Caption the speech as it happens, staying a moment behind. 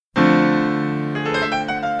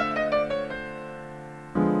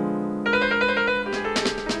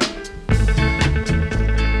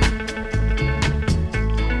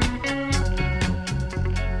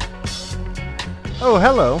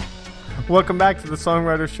hello. Welcome back to the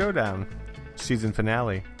Songwriter Showdown season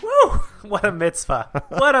finale. Woo! What a mitzvah.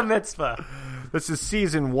 What a mitzvah. This is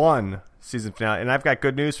season 1 season finale, and I've got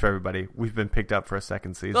good news for everybody. We've been picked up for a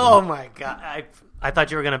second season. Oh, my God. I thought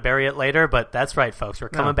you were going to bury it later, but that's right, folks. We're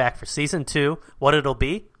coming back for season 2. What it'll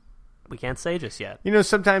be, we can't say just yet. You know,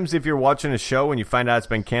 sometimes if you're watching a show and you find out it's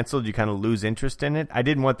been canceled, you kind of lose interest in it. I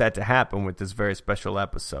didn't want that to happen with this very special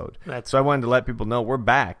episode. So I wanted to let people know we're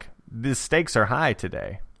back. The stakes are high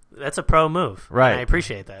today. That's a pro move. Right. And I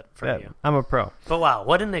appreciate that from you. I'm a pro. But wow,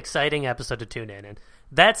 what an exciting episode to tune in. And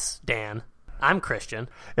that's Dan. I'm Christian.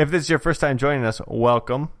 If this is your first time joining us,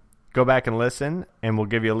 welcome. Go back and listen, and we'll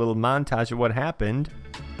give you a little montage of what happened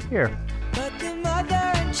here. But the mother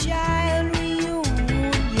and child reunion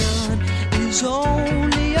is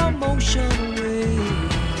only a motion away.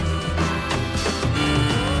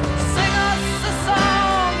 Sing us a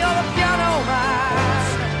song, you're the piano man.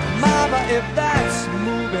 Mama, if that's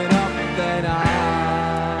moving up, then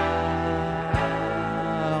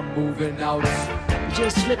I'm moving out.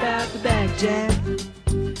 Just slip out the back, Jack.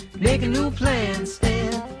 Make a new plan,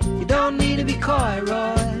 Stan. You don't need to be coy,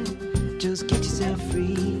 Roy. Just get yourself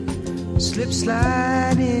free. Slip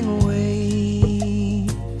sliding away.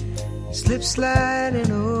 Slip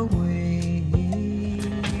sliding away.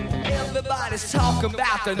 Everybody's talking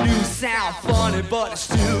about the new sound. Funny, but it's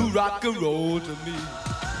still rock and roll to me.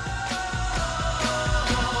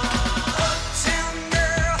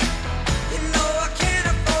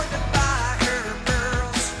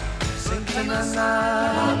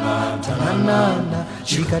 Ta-na-na,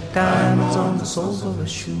 she got diamonds on the soles of her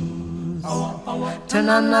shoes.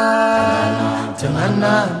 Ta-na-na,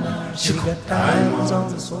 ta-na-na, she got diamonds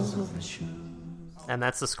on the soles of her shoes. And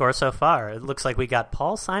that's the score so far. It looks like we got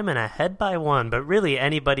Paul Simon ahead by 1, but really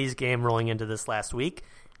anybody's game rolling into this last week,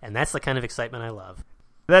 and that's the kind of excitement I love.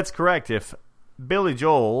 That's correct. If Billy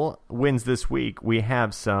Joel wins this week, we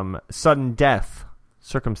have some sudden death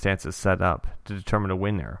circumstances set up to determine a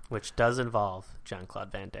winner. Which does involve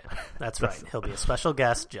Jean-Claude Van Damme. That's right. He'll be a special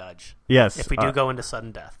guest judge. Yes. If we do go into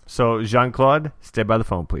sudden death. So, Jean-Claude, stay by the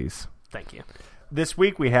phone, please. Thank you. This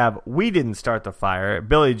week we have We Didn't Start the Fire,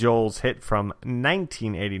 Billy Joel's hit from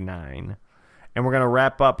 1989. And we're going to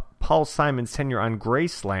wrap up Paul Simon's tenure on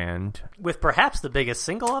Graceland. With perhaps the biggest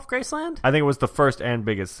single off Graceland? I think it was the first and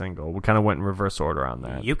biggest single. We kind of went in reverse order on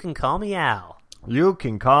that. You Can Call Me Al. You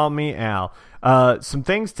Can Call Me Al. Some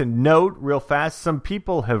things to note real fast. Some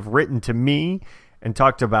people have written to me and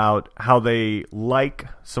talked about how they like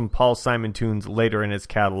some Paul Simon tunes later in his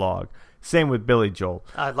catalog. Same with Billy Joel.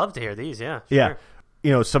 I'd love to hear these, yeah. Sure. Yeah.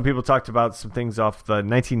 You know, some people talked about some things off the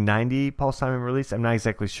 1990 Paul Simon release. I'm not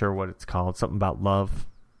exactly sure what it's called. Something about love.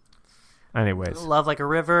 Anyways. Love Like a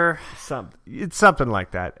River. It's something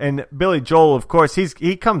like that. And Billy Joel, of course,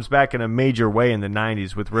 he comes back in a major way in the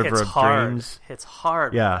 90s with River of Dreams. It's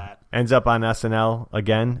hard Yeah. with that. Ends up on SNL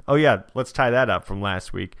again. Oh, yeah. Let's tie that up from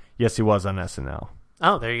last week. Yes, he was on SNL.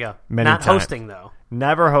 Oh, there you go. Many Not times. hosting, though.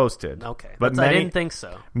 Never hosted. Okay. But I didn't think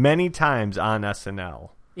so. Many times on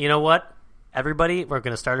SNL. You know what? Everybody, we're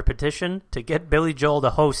going to start a petition to get Billy Joel to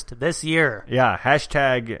host this year. Yeah.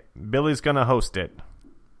 Hashtag Billy's going to host it.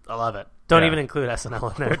 I love it. Don't even include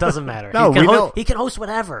SNL in there. It doesn't matter. No, he can host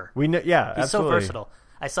whatever. We know, yeah, He's absolutely. so versatile.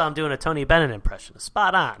 I saw him doing a Tony Bennett impression.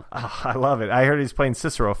 Spot on. Oh, I love it. I heard he's playing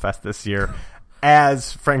Cicero Fest this year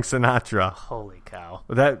as Frank Sinatra. Holy cow.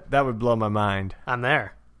 That would blow my mind. I'm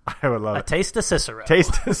there. I would love A it. taste of Cicero.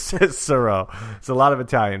 Taste of Cicero. It's a lot of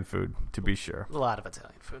Italian food, to be sure. A lot of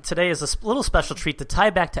Italian food. Today is a little special treat to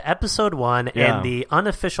tie back to episode 1 and the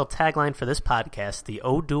unofficial tagline for this podcast, the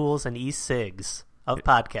O'Douls and E-Cigs of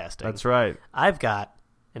podcasting. That's right. I've got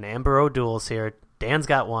an Amber O'Doul's here. Dan's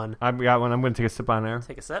got one. I've got one. I'm going to take a sip on air.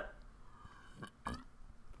 Take a sip.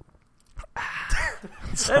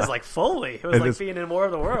 That was like Foley. It was being in War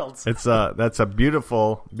of the Worlds. That's a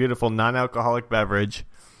beautiful, beautiful non-alcoholic beverage.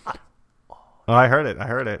 Oh, I heard it.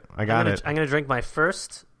 I got it. I'm going to drink my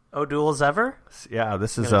first O'Doul's ever. Yeah,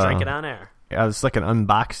 this is drink it on air. Yeah, it's like an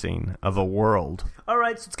unboxing of a world. All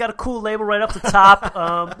right, so it's got a cool label right off the top.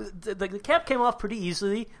 The cap came off pretty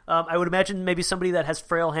easily. I would imagine maybe somebody that has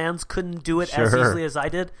frail hands couldn't do it as easily as I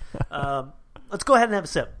did. Let's go ahead and have a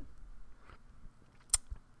sip.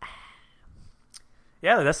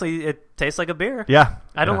 Yeah, it tastes like a beer. Yeah.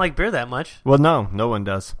 I don't like beer that much. Well, no one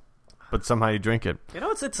does. But somehow you drink it. You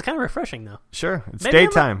know, it's kind of refreshing, though. Sure. It's Maybe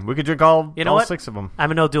daytime. We could drink all 6 of them.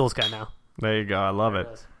 I'm an O'Doul's guy now. There you go. I love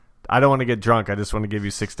it. I don't want to get drunk. I just want to give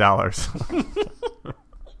you $6.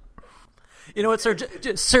 You know what, sir?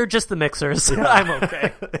 Sir, just the mixers. I'm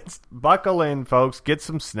okay. Buckle in, folks. Get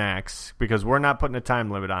some snacks because we're not putting a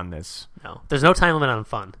time limit on this. No, there's no time limit on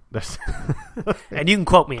fun. And you can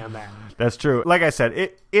quote me on that. That's true. Like I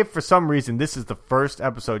said, if for some reason this is the first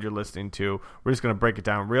episode you're listening to, we're just going to break it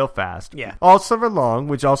down real fast. Yeah. All summer long,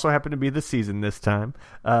 which also happened to be the season this time,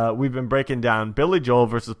 we've been breaking down Billy Joel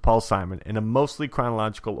versus Paul Simon in a mostly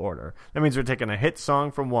chronological order. That means we're taking a hit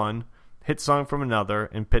song from one, hit song from another,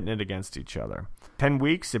 and pitting it against each other. 10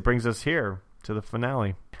 weeks, it brings us here to the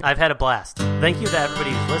finale. I've had a blast. Thank you to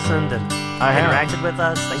everybody who's listened and interacted with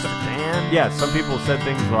us. Thanks to Dan. Yeah, some people said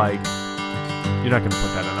things like, "You're not going to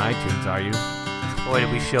put that on iTunes, are you?" Boy,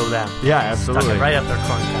 did we show them. Yeah, absolutely. Stuck it right up their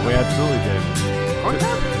corn cob. We absolutely did. Corn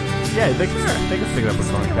cob? Yeah, they can stick it up a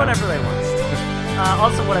corn cob. Whatever they want.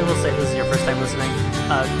 Also, what I will say, this is your first time listening,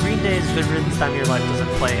 Green Day's Good Riddance Time of Your Life doesn't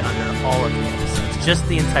play under all of the episodes. Just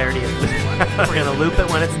the entirety of this one. We're going to loop it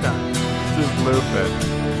when it's done. Just loop it.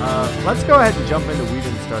 Let's go ahead and jump into We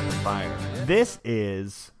Didn't Start the Fire. This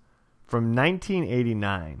is from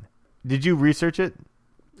 1989. Did you research it?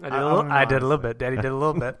 I did a little bit. Daddy did a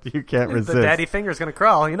little bit. You can't resist. The daddy finger's going to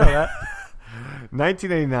crawl. You know that.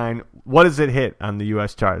 1989. What does it hit on the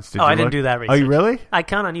U.S. charts? I didn't do that research. Oh, you really? I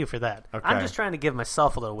count on you for that. Okay. I'm just trying to give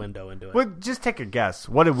myself a little window into it. Well, just take a guess.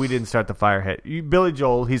 What if We Didn't Start the Fire hit? Billy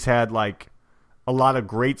Joel, he's had like a lot of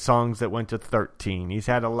great songs that went to 13. He's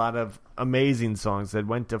had a lot of amazing songs that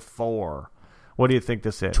went to 4. What do you think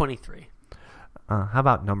this hit? 23. How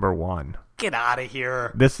about number 1? Get out of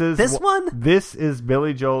here. This one? This is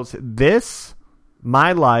Billy Joel's.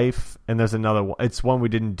 My Life, and there's another one. It's one we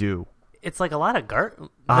didn't do. It's like a lot of no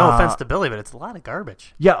offense to Billy, but it's a lot of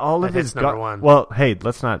garbage. Yeah, all of his number 1. Well, hey,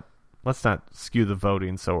 let's not skew the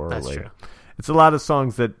voting so early. That's true. It's a lot of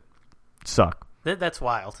songs that suck. That's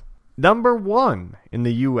wild. Number 1 in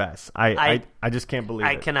the U.S. I just can't believe it.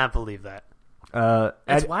 I cannot believe that.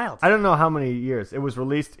 That's wild. I don't know how many years it was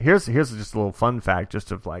released. Here's just a little fun fact,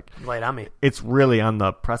 just of like lay it on me. It's really on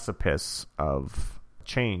the precipice of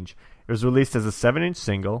change. It was released as a 7-inch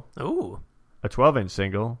single, a 12-inch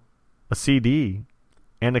single, a CD,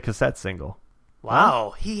 and a cassette single.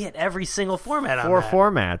 Wow, he hit every single format on 4 that.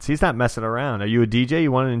 formats. He's not messing around. Are you a DJ?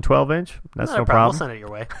 You want it in 12-inch? That's no problem. problem. We'll send it your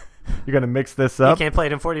way. You're going to mix this up? You can't play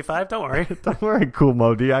it in 45? Don't worry. Don't worry, Cool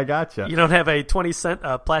Modi. I got you. You don't have a 20-cent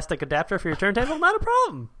plastic adapter for your turntable? Not a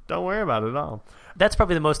problem. Don't worry about it at all. That's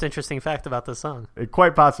probably the most interesting fact about this song. It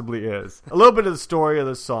quite possibly is. A little bit of the story of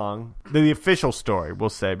the song, the official story, we'll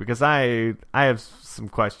say, because I have some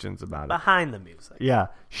questions about it. Behind the music. Yeah.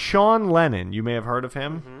 Sean Lennon, you may have heard of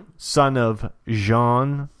him, son of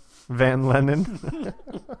Jean Van Lennon.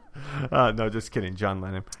 No, just kidding. John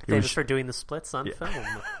Lennon. Famous for doing the splits on film.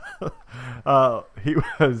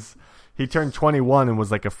 He turned 21 and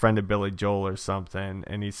was like a friend of Billy Joel or something,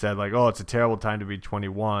 and he said like, "Oh, it's a terrible time to be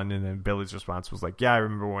 21." And then Billy's response was like, "Yeah, I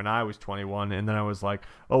remember when I was 21." And then I was like,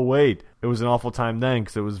 "Oh wait, it was an awful time then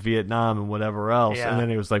because it was Vietnam and whatever else." Yeah. And then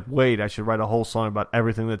he was like, "Wait, I should write a whole song about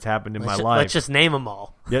everything that's happened in my life." Let's just name them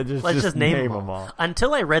all. Yeah, let's just name them all.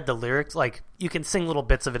 Until I read the lyrics, like you can sing little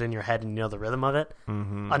bits of it in your head and you know the rhythm of it.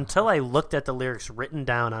 Mm-hmm. Until I looked at the lyrics written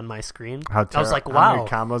down on my screen, I was like, "Wow, how many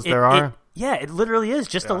commas there are?" Yeah, it literally is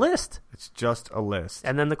just a list. It's just a list.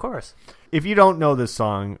 And then the chorus. If you don't know this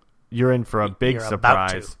song, you're in for a big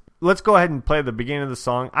surprise. Let's go ahead and play the beginning of the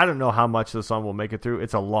song. I don't know how much the song will make it through.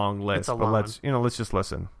 It's a long list, let's just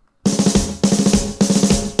listen.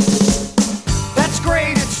 That's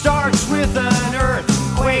great. It starts with an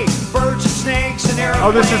earthquake, birds and snakes and airplanes.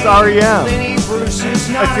 Oh, this is R.E.M. Lenny Bruce's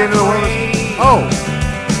That's the end of the world. Oh.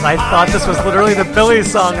 I thought this was literally the Billy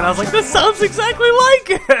song, and I was like, this sounds exactly like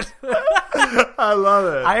it. I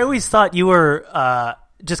love it. I always thought you were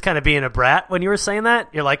just kind of being a brat when you were saying that.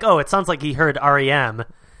 You're like, oh, it sounds like he heard R.E.M.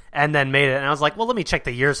 and then made it. And I was like, well, let me check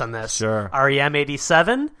the years on this. Sure. R.E.M.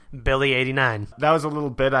 87, Billy 89. That was a little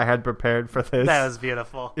bit I had prepared for this. That was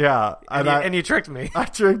beautiful. Yeah. And you tricked me. I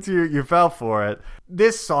tricked you. You fell for it.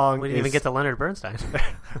 This song We didn't even get to Leonard Bernstein.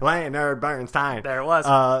 Leonard Bernstein. There it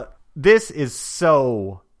was. This is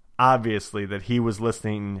so obviously that he was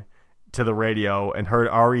listening to the radio and heard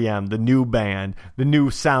R.E.M., the new band, the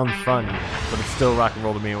new sound funny, but it's still rock and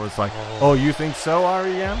roll to me. It was like, oh, you think so,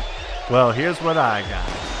 R.E.M.? Well, here's what I got.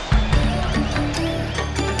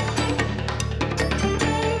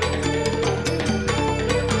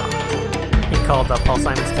 He called Paul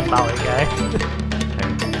Simon's Timbali guy.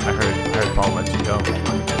 I heard Paul let you go.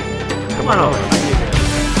 Come on over.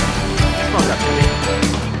 Smoke up, Jimmy.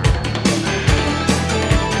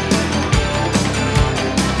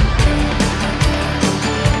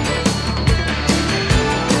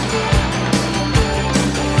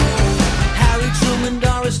 Harry Truman,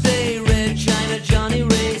 Doris Day, Red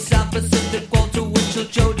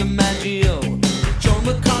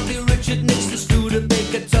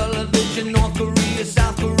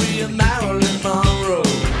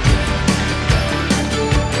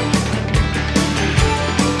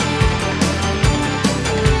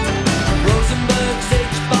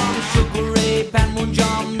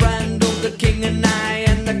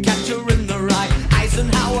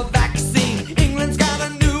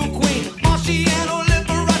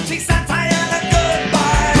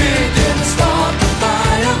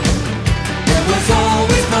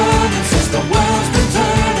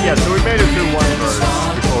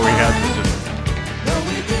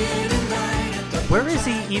Where is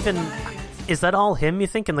he even? Is that all him, you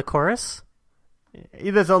think, in the chorus?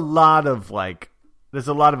 There's a lot of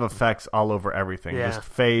effects all over everything. Yeah. Just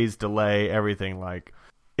phase, delay, everything. Like,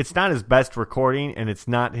 it's not his best recording, and it's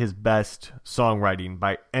not his best songwriting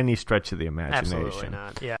by any stretch of the imagination. Absolutely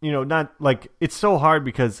not. Yeah. Not like, it's so hard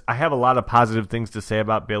because I have a lot of positive things to say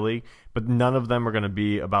about Billy, but none of them are going to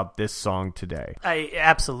be about this song today. I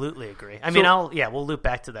absolutely agree. We'll loop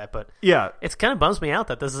back to that, but Yeah. it kind of bums me out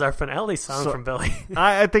that this is our finale song from Billy.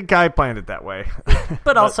 I think I planned it that way.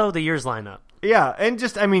 but also the years line up. Yeah, and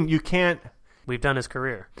just, you can't... We've done his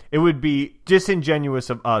career. It would be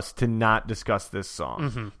disingenuous of us to not discuss this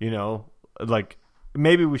song. Mm-hmm. Like,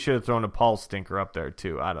 maybe we should have thrown a Paul stinker up there,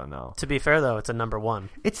 too. I don't know. To be fair, though, it's a number one.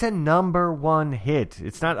 It's a number one hit.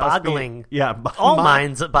 It's not boggling. All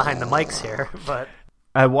minds behind the mics here, but...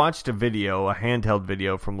 I watched a handheld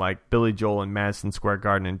video from like Billy Joel in Madison Square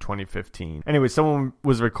Garden in 2015. Anyway, someone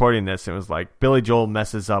was recording this and it was like, Billy Joel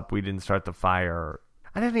messes up, we didn't start the fire.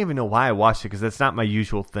 I didn't even know why I watched it because that's not my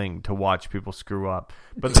usual thing to watch people screw up.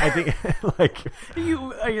 But I think,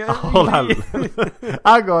 hold on.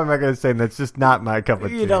 I'll go on back and say that's just not my cup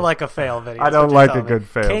of tea. You don't like a fail video. I don't like a good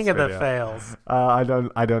fail. King of the fails. I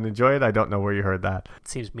don't enjoy it. I don't know where you heard that. It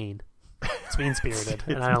seems mean. It's mean-spirited,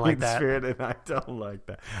 and I don't like that. Mean-spirited, I don't like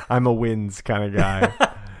that. I'm a wins kind of guy.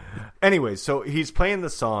 Anyway, so he's playing the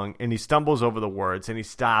song, and he stumbles over the words, and he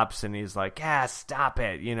stops, and he's like, yeah, stop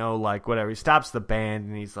it, like, whatever. He stops the band,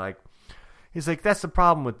 and he's like, that's the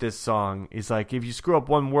problem with this song. He's like, if you screw up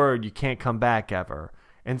one word, you can't come back ever.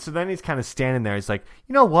 And so then he's kind of standing there. He's like,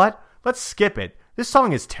 you know what? Let's skip it. This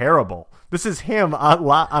song is terrible. This is him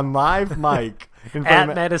on live mic.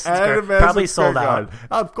 At Madison Square. Probably sold out.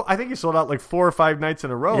 I think he sold out like 4 or 5 nights in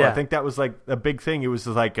a row. Yeah. I think that was like a big thing. It was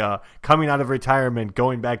like coming out of retirement,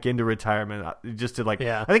 going back into retirement. Just to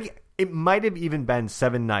I think it might have even been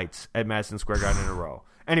 7 nights at Madison Square Garden in a row.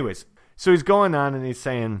 Anyways, so he's going on and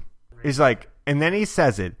he's like, and then he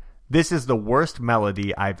says it, this is the worst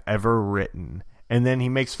melody I've ever written. And then he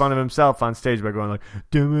makes fun of himself on stage by going like,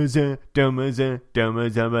 and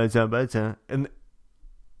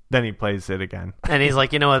then he plays it again. And he's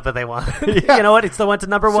like, you know what, but they won. Yeah. You know what, it still went to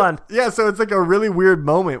number one. Yeah, so it's like a really weird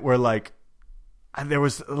moment where like, there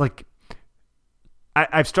was like,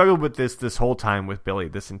 I've struggled with this whole time with Billy,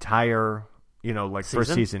 this entire,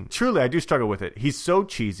 first season. Truly, I do struggle with it. He's so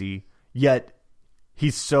cheesy, yet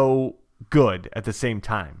he's so good at the same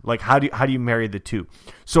time. Like, how do you marry the two?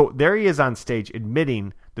 So there he is on stage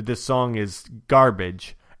admitting that this song is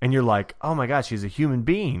garbage, and you're like, oh my gosh, he's a human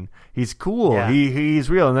being. He's cool. Yeah. He's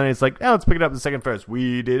real. And then it's like, let's pick it up in the second verse.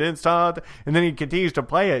 We didn't start. And then he continues to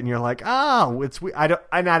play it, and you're like, oh, it's I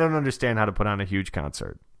don't understand how to put on a huge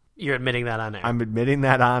concert. You're admitting that on air. I'm admitting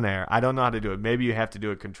that on air. I don't know how to do it. Maybe you have to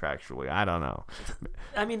do it contractually. I don't know.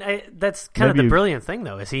 I mean, that's kind of the brilliant thing,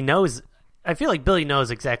 though, is he knows. I feel like Billy knows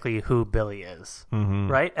exactly who Billy is,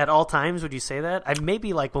 right? At all times, would you say that?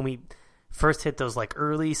 Maybe like when we first hit those like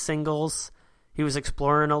early singles, he was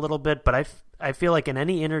exploring a little bit, but I feel like in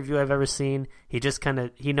any interview I've ever seen, he just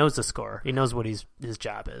he knows the score. He knows what his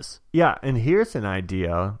job is. Yeah, and here's an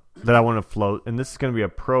idea that I want to float, and this is going to be a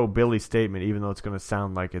pro-Billy statement, even though it's going to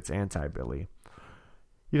sound like it's anti-Billy.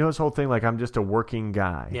 His whole thing, like, I'm just a working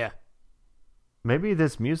guy. Yeah. Maybe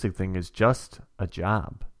this music thing is just a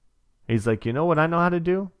job. He's like, you know what I know how to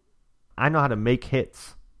do? I know how to make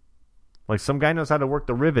hits. Like some guy knows how to work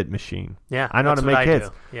the rivet machine. Yeah, I know how to make hits.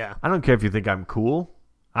 Yeah, I don't care if you think I'm cool.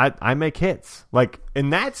 I make hits. Like in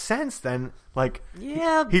that sense, then like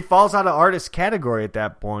he falls out of artist category at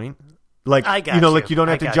that point. Like I got like you don't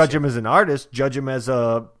have to judge him as an artist. Judge him as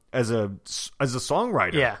a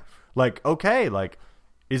songwriter. Yeah. Like okay, like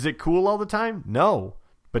is it cool all the time? No.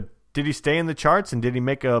 Did he stay in the charts and did he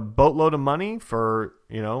make a boatload of money for,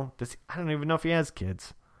 I don't even know if he has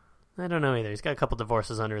kids. I don't know either. He's got a couple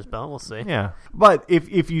divorces under his belt. We'll see. Yeah. But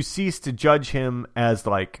if you cease to judge him as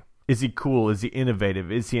like, is he cool? Is he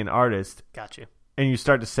innovative? Is he an artist? Got you. And you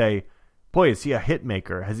start to say, boy, is he a hit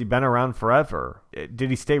maker? Has he been around forever? Did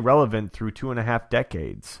he stay relevant through 2.5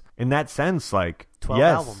 decades? In that sense, like, 12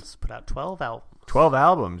 albums. Put out 12 albums. 12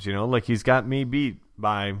 albums, like he's got me beat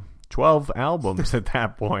by 12 albums at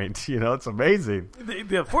that point. It's amazing.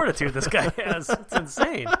 The fortitude this guy has, it's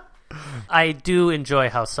insane. I do enjoy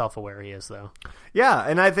how self-aware he is, though. Yeah,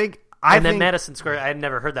 and I think... then Madison Square, I had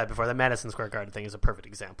never heard that before. The Madison Square Garden thing is a perfect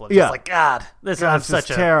example. It's just like, God, I'm such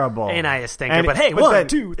a terrible. Ain't I a stinker? But hey, 1,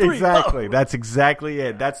 2, 3, exactly. Oh. That's exactly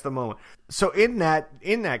it. That's the moment. So in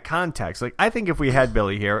that context, like I think if we had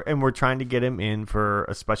Billy here and we're trying to get him in for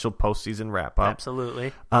a special postseason wrap up,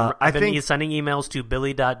 absolutely. I've been sending emails to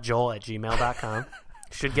billy.joel@gmail.com.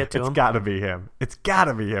 Should get to It's him. got to be him. It's got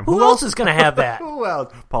to be him. Who else is going to have that? Who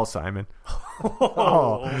else? Paul Simon.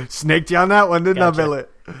 Oh, snaked you on that one, didn't Gotcha. I, Billy?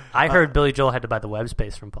 I heard Billy Joel had to buy the web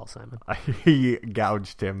space from Paul Simon. He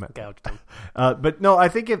gouged him. Gouged him. But no, I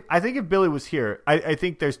think if Billy was here, I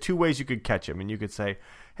think there's two ways you could catch him, and you could say,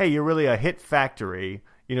 "Hey, you're really a hit factory.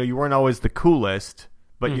 You know, you weren't always the coolest,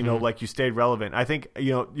 but you know, like you stayed relevant." I think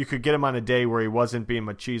you could get him on a day where he wasn't being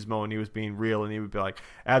machismo and he was being real, and he would be like,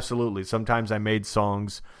 "Absolutely. Sometimes I made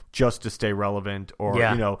songs just to stay relevant," or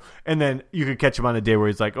and then you could catch him on a day where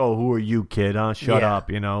he's like, "Oh, who are you, kid? Huh? Shut up."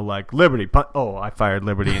 Like Liberty. Oh, I fired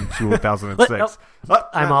Liberty in 2006.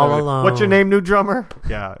 I'm all alone. What's your name, new drummer?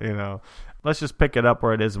 Yeah, Let's just pick it up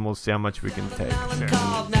where it is, and we'll see how much we can take.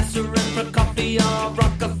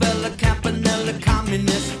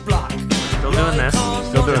 Still doing this.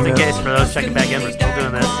 Just in case for those checking back in, we're still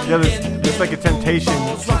doing this. Yeah, there's like a temptation,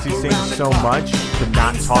 since he's saying so much, to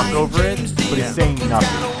not talk over it, but he's saying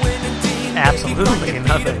nothing. Absolutely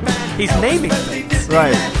nothing. He's naming things.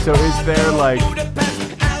 Right. So is there like...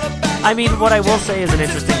 I mean, what I will say is an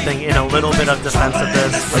interesting thing in a little bit of defense of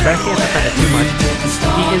this. Like, I can't defend it too much.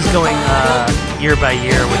 He is going year by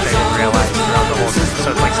year, which I didn't realize throughout the whole thing. So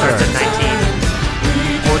it like starts at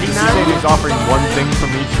 1949. You said he's offering one thing from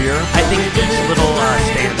each year? I think each little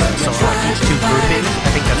stanza, so like each two groupings, I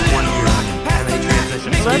think that's 1 year. And then he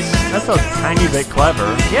transitions. So that's a tiny bit clever.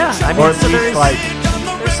 Yeah, I mean, or at least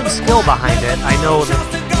there's some skill behind it. I know that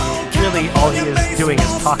really all he is doing is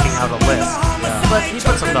talking out a list. But he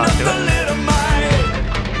put some thought to it.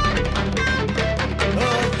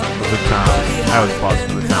 The Tom. I was paused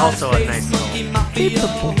for the Tom. Also a nice little Letty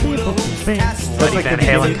like Van the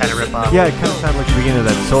Halen beginning- kind of rip-off. Yeah, it kind of sounded like the beginning of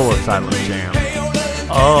that Soul Asylum jam.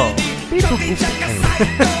 Oh. Anyway.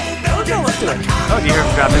 No, let's do it. Oh, do you hear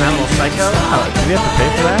him dropping that little psycho? Do we have to pay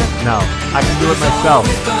for that? No. I can do it myself.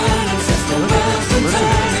 Listen to this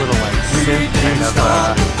little like synth kind of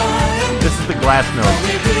This is the Glass Notes.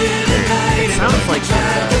 it sounds like a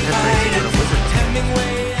wizard.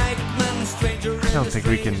 I don't think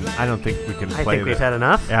we can I play think we've that. had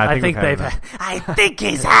enough. Yeah, I think think we've had they've enough. I think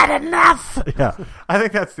he's had enough. Yeah, I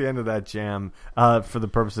think that's the end of that jam for the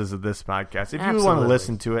purposes of this podcast. If you want to Absolutely.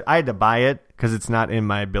 listen to it, I had to buy it because it's not in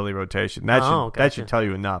my Billy rotation. That Oh, that gotcha. should tell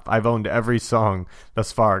you enough. I've owned every song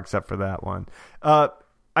thus far except for that one.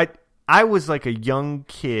 I was like a young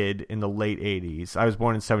kid in the late 80s. I was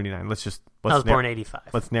born in 79. I was born 85.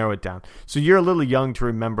 Let's narrow it down. So you're a little young to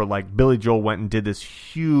remember, like, Billy Joel went and did this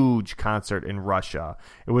huge concert in Russia.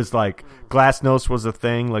 It was like Glasnost was a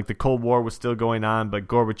thing. Like, the Cold War was still going on, but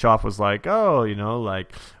Gorbachev was like, oh,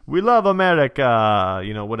 like, we love America,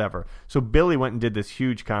 whatever. So Billy went and did this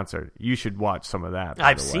huge concert. You should watch some of that. by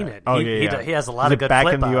I've the seen way. it. Oh, He yeah. has a lot Is of it good back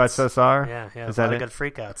in the flip-outs. USSR? Yeah, Is a that lot it? of good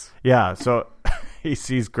freakouts. Yeah, so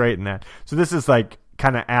he's great in that. So this is like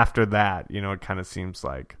kind of after that, it kind of seems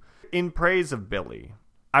like. In praise of Billy,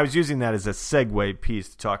 I was using that as a segue piece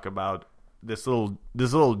to talk about this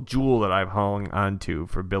little jewel that I've hung onto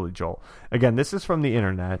for Billy Joel. Again, this is from the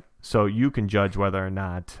internet, so you can judge whether or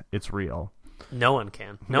not it's real. No one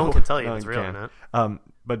can. No one can tell you no if it's one real or can. not.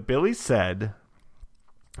 But Billy said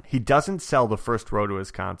he doesn't sell the first row to his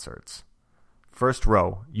concerts. First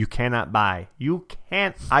row, you cannot buy. You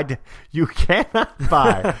cannot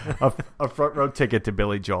buy a front row ticket to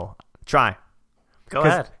Billy Joel. Try. Go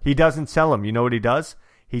ahead. He doesn't sell them. You know what he does?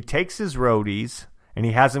 He takes his roadies and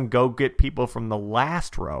he has them go get people from the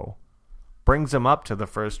last row, brings them up to the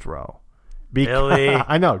first row. Billy.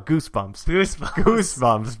 I know, goosebumps.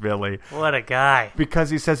 Goosebumps, Billy. What a guy. Because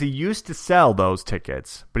he says he used to sell those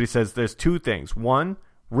tickets, but he says there's two things. One,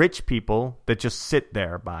 rich people that just sit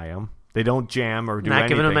there buy them. They don't jam or do anything. Not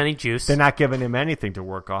giving him any juice. They're not giving him anything to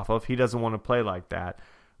work off of. He doesn't want to play like that.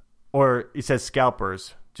 Or he says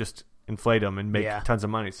scalpers just inflate them and make tons of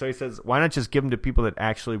money. So he says, why not just give them to people that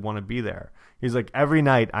actually want to be there? He's like, every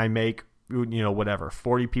night I make,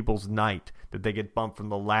 40 people's night that they get bumped from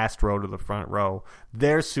the last row to the front row.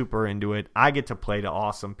 They're super into it. I get to play to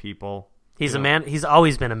awesome people. He's a man. He's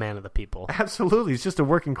always been a man of the people. Absolutely. He's just a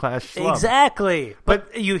working class schlub. Exactly.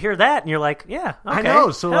 But you hear that and you're like, yeah, okay. I know.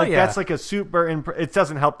 So Hell yeah. that's like a super. It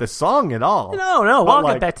doesn't help the song at all. No. But Well, I'll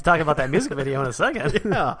get back to talking about that music video in a second.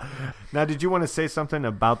 Yeah. Now, did you want to say something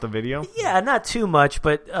about the video? Yeah, not too much,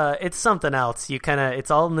 but it's something else. It's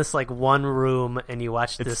all in this like one room, and you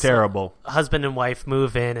watch this. It's terrible. Husband and wife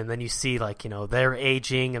move in, and then you see like they're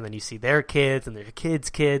aging, and then you see their kids and their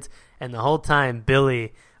kids, and the whole time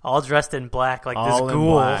Billy, all dressed in black, like All this in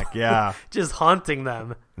ghoul, black, yeah. just haunting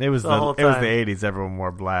them. It was the whole time. 80s. Everyone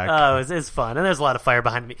wore black. Oh, it's fun, and there's a lot of fire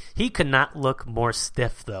behind me. He could not look more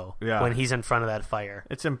stiff though Yeah. when he's in front of that fire.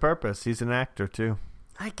 It's in purpose. He's an actor too.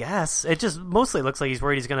 I guess it just mostly looks like he's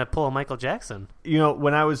worried he's going to pull a Michael Jackson. You know,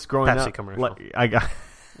 when I was growing Pepsi up, commercial. I got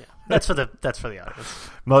Yeah, that's for the audience.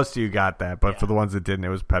 most of you got that, but Yeah. for the ones that didn't, it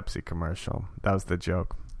was Pepsi commercial. That was the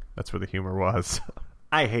joke. That's where the humor was.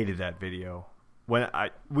 I hated that video.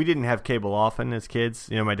 We didn't have cable often as kids.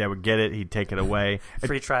 You know, my dad would get it, he'd take it away.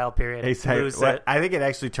 Free trial period. He said, Lose it. I think it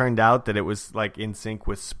actually turned out that it was like in sync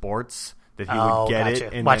with sports that he would get gotcha.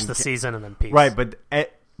 it and watch then the season and then peace. Right, but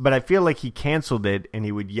I feel like he canceled it, and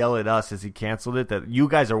he would yell at us as he canceled it that you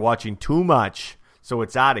guys are watching too much, so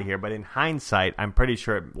it's out of here. But in hindsight, I'm pretty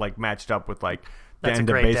sure it like matched up with like the That's a end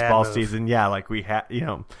of great dad baseball move. season. Yeah, like we had, you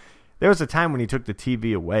know, there was a time when he took the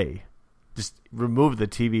TV away, just removed the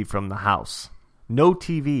TV from the house, no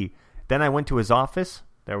TV. Then I went to his office.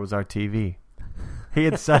 There was our TV. He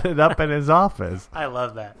had set it up in his office. I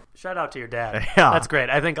love that. Shout out to your dad. Yeah. That's great.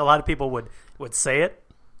 I think a lot of people would say it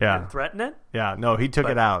Yeah, and threaten it. yeah. No, he took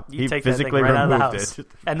but it out. You He take that thing physically right out of the removed house. it.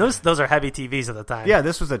 And those are heavy TVs at the time. Yeah,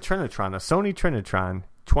 this was a Trinitron, a Sony Trinitron,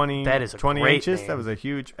 20, That is a 20 great inches. name. That was a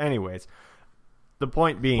huge. Anyways, the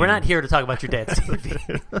point being, We're not here to talk about your dad's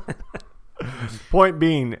TV. point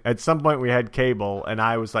being, at some point we had cable, and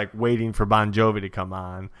I was like waiting for Bon Jovi to come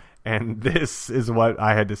on, and this is what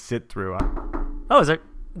I had to sit through. Oh, is there?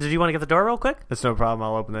 Did you want to get the door real quick? That's no problem.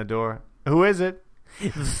 I'll open that door. Who is it?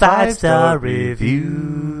 5-star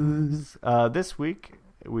reviews. This week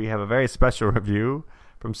we have a very special review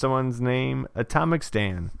from someone's name, Atomic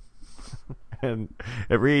Stan, and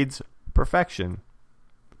it reads perfection.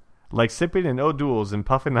 Like sipping an O'Doul's and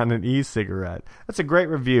puffing on an e-cigarette. That's a great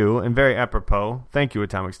review and very apropos. Thank you,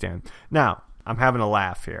 Atomic Stan. Now, I'm having a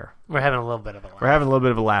laugh here. We're having a little bit of a laugh. We're having a little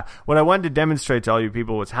bit of a laugh. What I wanted to demonstrate to all you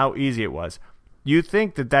people was how easy it was. You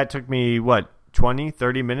think that took me, 20,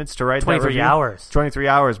 30 minutes to write that review? 23 hours. 23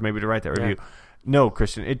 hours maybe to write that Yeah. review. No,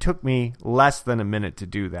 Christian, it took me less than a minute to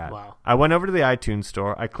do that. Wow. I went over to the iTunes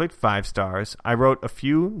store. I clicked 5 stars. I wrote a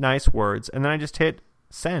few nice words, and then I just hit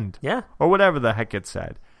send. Yeah. Or whatever the heck it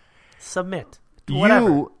said. Submit.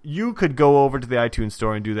 Whatever. You could go over to the iTunes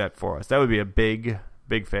store and do that for us. That would be a big,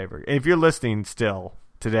 big favor. And if you're listening still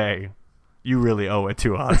today, you really owe it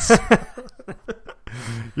to us.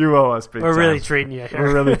 You owe us big We're time. really treating you here.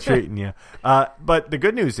 We're really treating you. But the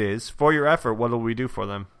good news is, for your effort, what will we do for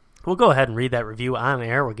them? We'll go ahead and read that review on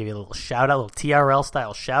air. We'll give you a little shout out, a little TRL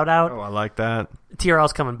style shout out. Oh, I like that.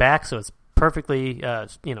 TRL's coming back, so it's perfectly,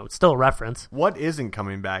 it's still a reference. What isn't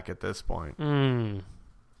coming back at this point?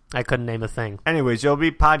 I couldn't name a thing. Anyways, you'll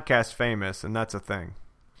be podcast famous, and that's a thing.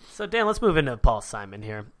 So, Dan, let's move into Paul Simon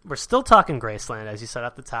here. We're still talking Graceland, as you said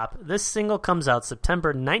at the top. This single comes out September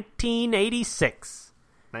 1986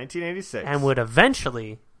 1986. and would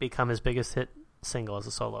eventually become his biggest hit single as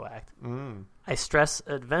a solo act. I stress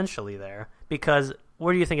eventually there because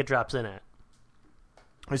where do you think it drops in at?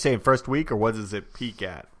 Are you saying first week, or what does it peak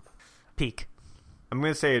at? Peak. I'm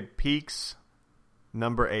going to say it peaks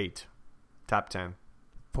number 8, top 10.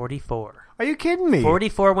 44. Are you kidding me?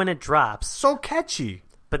 44 when it drops. So catchy.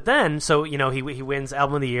 But then, so, he wins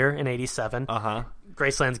Album of the Year in 87. Uh-huh.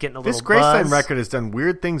 Graceland's getting a This little Graceland buzz. record has done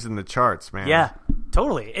weird things in the charts, man. Yeah,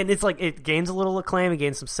 totally. And it's like it gains a little acclaim, it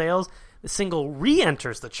gains some sales. The single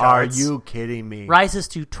re-enters the Are charts. you kidding me? Rises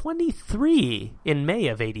to 23 in May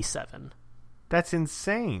of 87. That's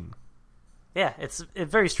insane. Yeah, it's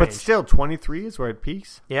very strange. But still, 23 is where it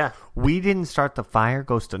peaks. Yeah. We Didn't Start the Fire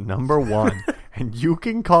goes to number 1, and You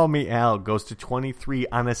Can Call Me Al goes to 23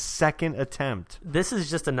 on a second attempt. This is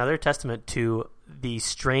just another testament to the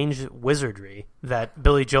strange wizardry that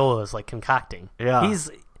Billy Joel is like concocting. Yeah.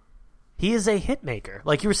 He is a hit maker.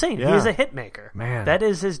 Like you were saying, he Yeah. is a hit maker. Man. That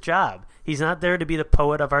is his job. He's not there to be the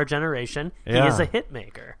poet of our generation. Yeah. He is a hit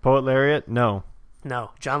maker. Poet Laureate? No.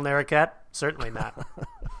 No. John Larroquette? Certainly not.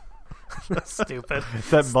 Stupid. Is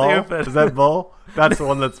that Bull? Stupid. Is that Bull? That's the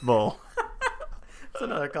one that's Bull. That's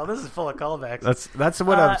another call. This is full of callbacks. That's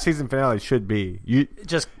what a season finale should be. You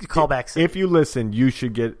Just callbacks. If you listen, you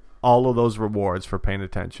should get all of those rewards for paying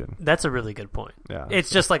attention. That's a really good point. Yeah. It's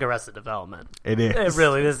just like Arrested Development. It is.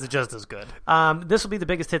 This is just as good. This will be the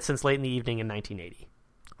biggest hit since Late in the Evening in 1980,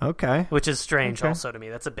 Okay. which is strange Okay. also to me.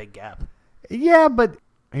 That's a big gap. Yeah, but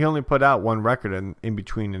he only put out one record in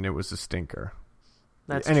between, and it was a stinker.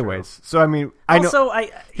 That's Anyways, true. so I mean, I know Also,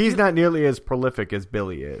 he's not nearly as prolific as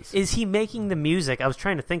Billy is. Is he making the music? I was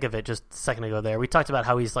trying to think of it just a second ago there. We talked about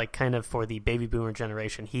how he's like kind of for the baby boomer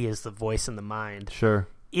generation. He is the voice and the mind. Sure.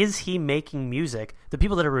 Is he making music? The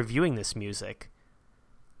people that are reviewing this music,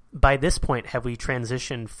 by this point, have we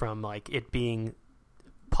transitioned from like it being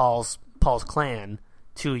Paul's clan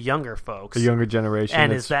to younger folks? The younger generation.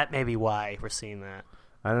 And is that maybe why we're seeing that?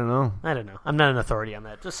 I don't know. I don't know. I'm not an authority on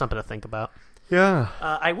that. Just something to think about. Yeah.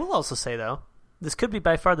 I will also say, though, This could be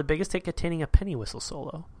by far the biggest hit containing a penny whistle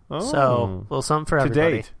solo. Oh. So, a little something for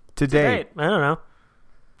everybody. To date. I don't know.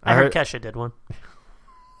 I heard Kesha did one.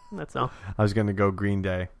 That's all. I was going to go Green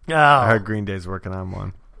Day. Oh. I heard Green Day's working on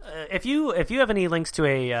one. If you have any links to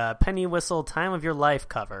a penny whistle Time of Your Life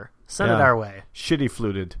cover, send it our way. Shitty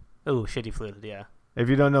Fluted. Ooh, Shitty Fluted, yeah. If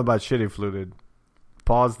you don't know about Shitty Fluted,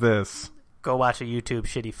 pause this. Go watch a YouTube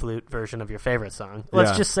Shitty Flute version of your favorite song.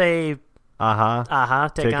 Let's just say,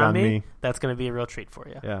 Take on me. That's going to be a real treat for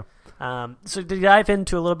you. Yeah. So to dive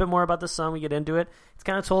into a little bit more about this song, we get into it. It's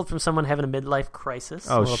kind of told from someone having a midlife crisis.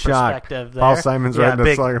 Oh, a little shock. Perspective there. Paul Simon's writing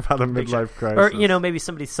a song about a midlife crisis. Or, maybe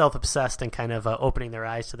somebody self-obsessed and kind of opening their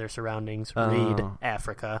eyes to their surroundings. Read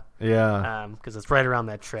Africa. Yeah. Because it's right around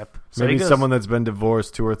that trip. So maybe someone that's been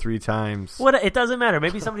divorced 2 or 3 times. It doesn't matter.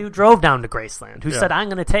 Maybe somebody who drove down to Graceland, who said, I'm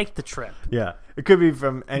going to take the trip. Yeah. It could be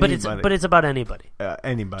from anybody. But it's about anybody.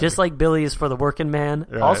 Anybody. Just like Billy is for the working man,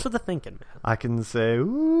 Paul's for the thinking man. I can say,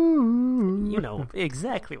 ooh. You know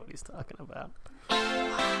exactly what he's talking about.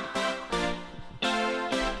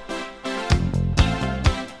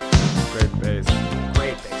 Great bass.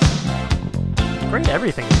 Great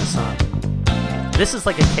everything in the song. This is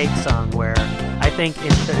like a Cake song where I think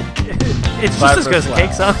it's just as good as a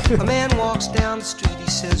Cake song. A man walks down the street, he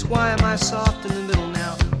says, why am I soft in the middle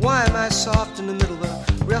now? Why am I soft in the middle?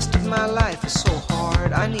 The rest of my life is so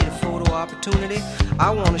hard. I need a photo opportunity.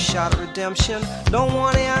 I want a shot of redemption. Don't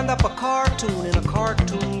want to end up a cartoon in a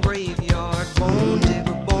cartoon graveyard. Bone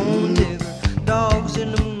digger, dogs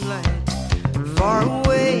in the moonlight. Far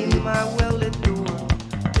away, my well-lit door.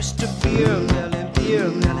 Mr. Beer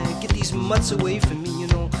Melly, get these mutts away from me,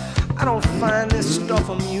 I don't find this stuff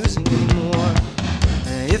amusing anymore.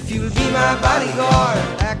 If you'll be my bodyguard,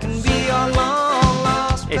 I can be your long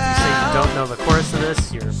lost pal. If you say you don't know the chorus of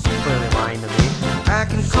this, you're clearly lying to me. I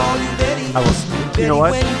can call you Betty. I will. You know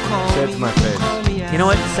what? Say it to my face. You know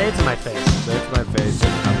what? Say it to my face. Say it to my face.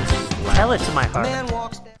 Tell it to my heart.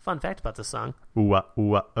 Fun fact about this song. I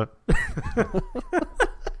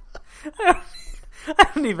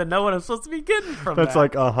don't even know what I'm supposed to be getting from that. That's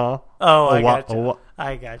like, Oh, I gotcha.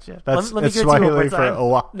 I gotcha. Let me get you one more for time.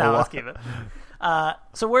 No, let's keep it.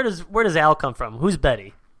 So where does Al come from? Who's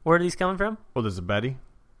Betty? Where are these coming from? Well, there's a Betty.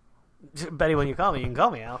 Betty, when you call me, you can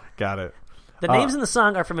call me Al. Got it. The names in the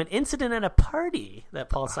song are from an incident at a party that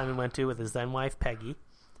Paul Simon went to with his then wife, Peggy.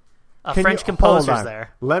 French composer's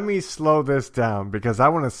there. Let me slow this down because I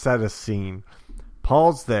want to set a scene.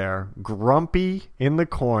 Paul's there, grumpy in the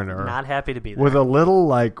corner. Not happy to be there. With a little,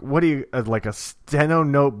 like a steno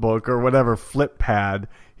notebook or whatever, flip pad.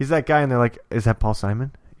 He's that guy, and they're like, is that Paul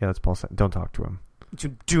Simon? Yeah, that's Paul Simon. Don't talk to him.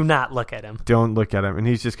 Do not look at him. Don't look at him. And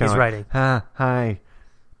he's just kind of writing. Hi.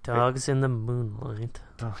 Dogs in the moonlight.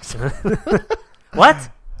 Dogs. What?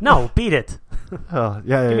 No, beat it. Yeah.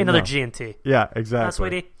 Give me another G&T. Yeah, exactly.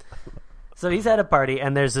 Sweetie. So he's at a party,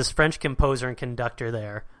 and there's this French composer and conductor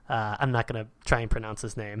there. I'm not going to try and pronounce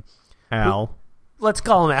his name. Al. Let's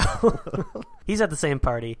call him Al. He's at the same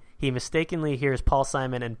party. He mistakenly hears Paul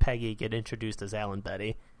Simon and Peggy get introduced as Al and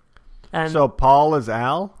Betty. And so Paul is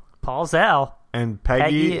Al? Paul's Al. And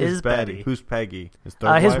Peggy is Betty. Who's Peggy? His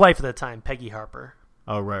wife at the time, Peggy Harper.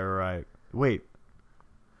 Oh, right. Wait.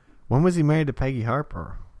 When was he married to Peggy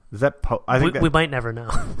Harper? Is that we might never know.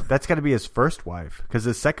 That's got to be his first wife, because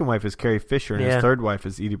his second wife is Carrie Fisher, and his third wife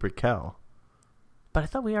is Edie Brickell. But I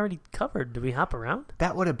thought we already covered. Did we hop around?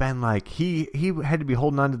 That would have been like he had to be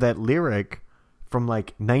holding on to that lyric from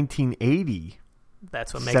like 1980.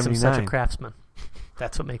 That's what makes him such a craftsman.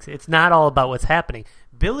 That's what makes it. It's not all about what's happening.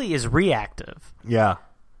 Billy is reactive. Yeah.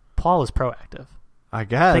 Paul is proactive. I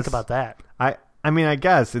guess. Think about that. I mean, I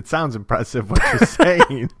guess it sounds impressive what you're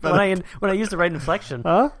saying. But when I use the right inflection,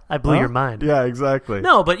 I blew your mind. Yeah, exactly.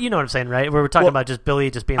 No, but you know what I'm saying, right? Where we're talking about just Billy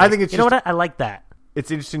just being like, you know what? I like that. It's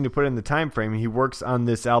interesting to put in the time frame. He works on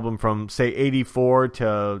this album from, say, 84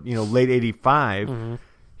 to late 85. Mm-hmm.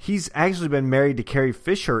 He's actually been married to Carrie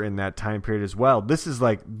Fisher in that time period as well. This is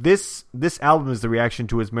like this album is the reaction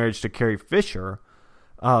to his marriage to Carrie Fisher.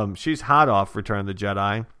 She's hot off Return of the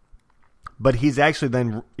Jedi. But he's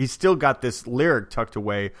still got this lyric tucked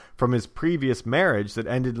away from his previous marriage that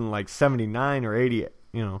ended in like 79 or 80,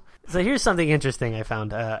 So here's something interesting I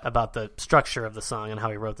found about the structure of the song and how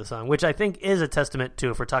he wrote the song, which I think is a testament to,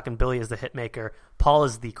 if we're talking Billy as the hit maker, Paul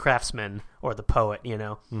is the craftsman or the poet,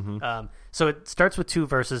 Mm-hmm. So it starts with 2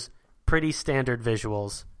 verses, pretty standard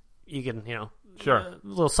visuals. You can, sure. A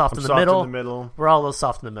little soft in the middle. We're all a little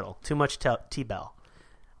soft in the middle. Too much T-Bell.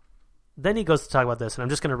 Then he goes to talk about this, and I'm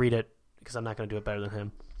just going to read it, because I'm not going to do it better than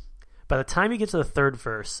him. By the time you get to the 3rd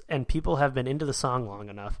verse and people have been into the song long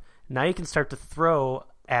enough, now you can start to throw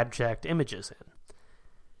abject images in.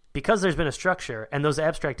 because there's been a structure and those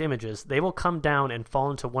abstract images, they will come down and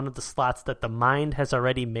fall into one of the slots that the mind has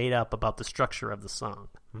already made up about the structure of the song.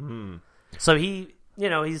 So he's...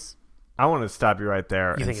 I want to stop you right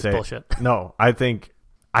there. You think say, it's bullshit? No, I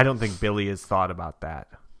don't think Billy has thought about that.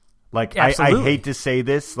 Like, I hate to say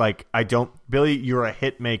this. Like, I don't... Billy, you're a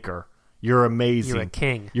hit maker. You're amazing. You're a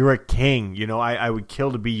king. You're a king. I would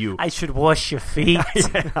kill to be you. I should wash your feet.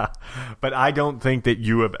 Yeah. But I don't think that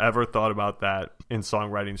you have ever thought about that in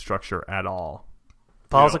songwriting structure at all.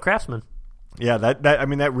 Paul's a craftsman. Yeah,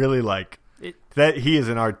 that really, like... that he is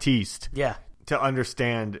an artiste. Yeah. To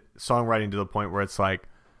understand songwriting to the point where it's like,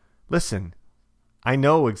 listen, I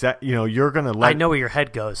know exactly, you're going to I know where your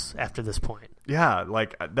head goes after this point. Yeah,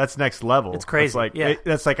 like, that's next level. It's crazy.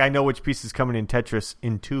 That's like I know which piece is coming in Tetris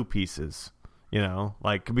in 2 pieces,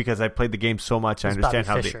 like, because I played the game so much, I understand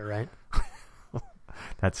Bobby how Fischer, right?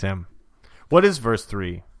 That's him. What is verse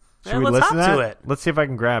 3? Should we let's listen hop to to that? it. Let's see if I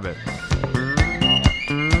can grab it.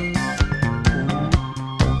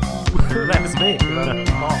 That was me.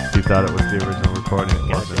 You thought it was the original recording.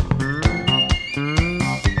 It wasn't.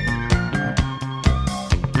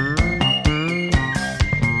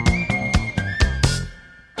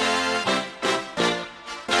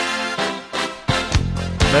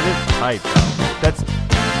 That is tight, though.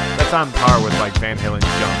 That's on par with like Van Halen's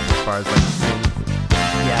Jump as far as like synth.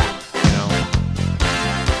 Yeah.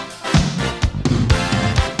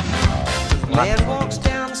 Man walks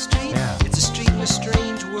down the street. It's a street in a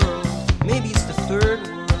strange world. Maybe it's the third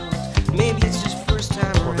world. Maybe it's just first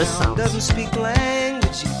time around. This sounds... doesn't speak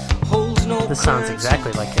language. He holds no. This sounds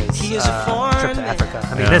exactly like his He is a foreign trip to Africa.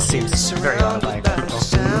 I mean, this seems very autobiographical.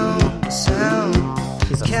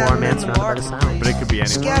 He's a foreign man surrounded by the sound. But it could be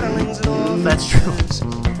anyone. That's true.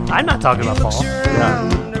 I'm not talking about Paul. Yeah.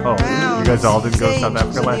 Oh, you guys all didn't go to South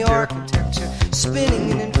Africa last year? Spinning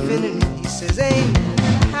in infinity. He says, amen,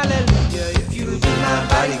 hallelujah. If you be my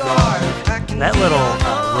bodyguard, I can that little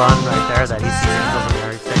run right there that he sees angels in the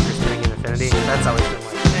architecture spinning in infinity, that's always been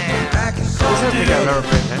like, man. I can call I don't think I've ever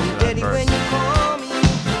paid attention to that Daddy, verse. when you call me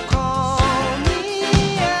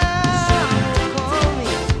out. Call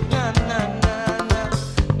me. Na na na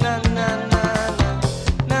na na na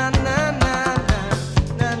na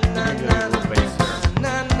na na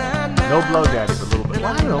na na. No blow daddy, but a little bit. Well,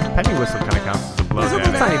 I don't know. Penny whistle kind of counts as a blow It's a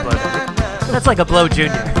daddy. tiny blow daddy. That's like a blow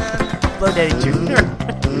junior. Blow daddy junior.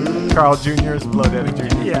 Carl Jr. is blow daddy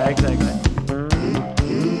Jr. Yeah, exactly.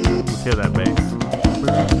 Let's hear that bass.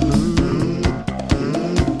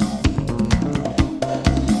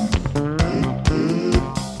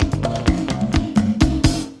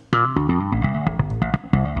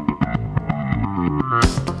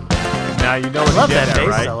 Now you know what I love he did that there,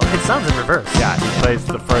 bass right? solo. It sounds in reverse. Yeah, he plays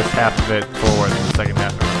the first half of it forward and the second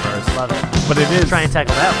half in reverse. Love it. But it is... Try and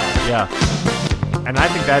tackle that one. Yeah. And I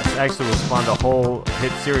think that's actually what spawned a whole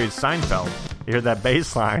hit series, Seinfeld. You hear that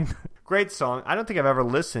bass line. Great song. I don't think I've ever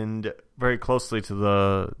listened very closely to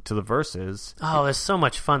the verses. Oh, there's so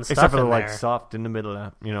much fun stuff Except for the in like there. soft in the middle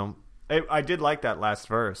of that, I did like that last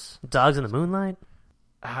verse. Dogs in the Moonlight?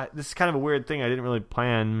 This is kind of a weird thing. I didn't really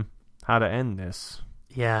plan how to end this.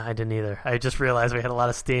 Yeah, I didn't either. I just realized we had a lot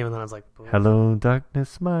of steam, and then I was like, boom. Hello,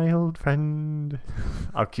 darkness, my old friend.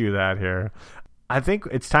 I'll cue that here. I think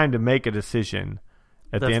it's time to make a decision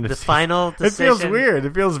at the end of the season. final decision. It feels weird.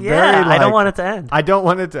 It feels Yeah, very like... I don't want it to end. I don't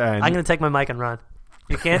want it to end. I'm going to take my mic and run.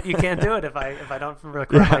 You can't do it if I don't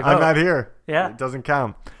record Yeah, my vote. I'm not here. Yeah. It doesn't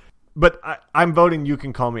count. But I'm voting You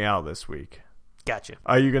Can Call Me Al this week. Gotcha.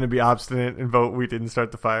 Are you going to be obstinate and vote We Didn't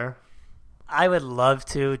Start the Fire? I would love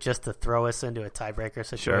to, just to throw us into a tiebreaker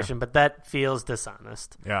situation, but that feels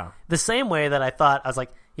dishonest. Yeah. The same way that I thought, I was like,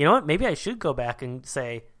 you know what, maybe I should go back and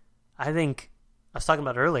say, I was talking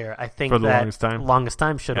about it earlier, I think For the that Longest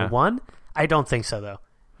Time? should have Yeah. won. I don't think so, though.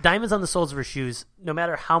 Diamonds on the Soles of Her Shoes, no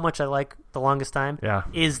matter how much I like The Longest Time, Yeah.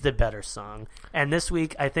 is the better song. And this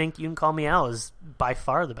week, I think You Can Call Me Al is by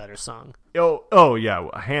far the better song. Oh yeah,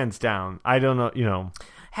 hands down. I don't know,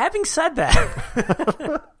 Having said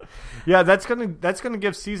that, Yeah, that's gonna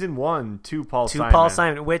give season 1 to Paul Simon. Paul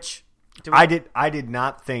Simon, which I did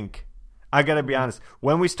not think. I gotta be honest.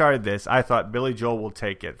 When we started this, I thought Billy Joel will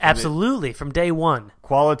take it. Absolutely, from day one.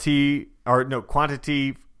 Quantity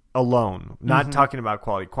alone. Not talking about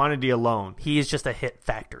quality. Quantity alone. He is just a hit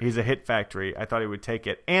factory. He's a hit factory. I thought he would take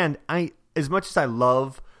it. And as much as I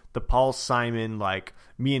love the Paul Simon, like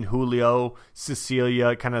Me and Julio,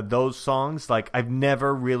 Cecilia, kind of those songs, like I've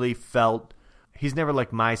never really felt he's never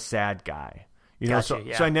like my sad guy. Gotcha,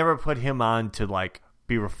 yeah. So I never put him on to like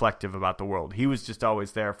be reflective about the world. He was just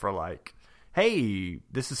always there for like hey,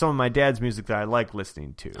 this is some of my dad's music that I like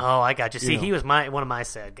listening to. Oh, I got you. See, he was one of my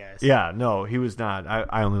sad guys. Yeah, no, he was not.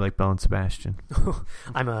 I only like Belle and Sebastian.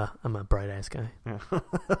 I'm a Bright Eyes guy.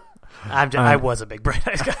 I was a big Bright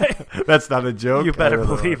Eyes guy. That's not a joke. You better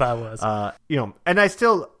believe I was. And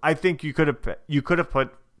I think you could have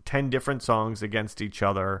put 10 different songs against each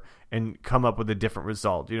other and come up with a different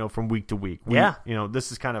result, from week to week.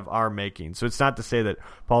 This is kind of our making. So it's not to say that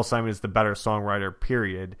Paul Simon is the better songwriter,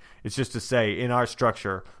 period. It's just to say in our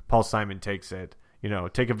structure, Paul Simon takes it.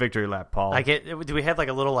 Take a victory lap, Paul. Do we have like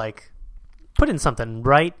a little put in something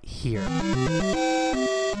right here?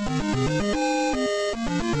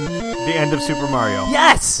 The end of Super Mario.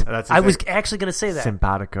 Yes! I was actually going to say that.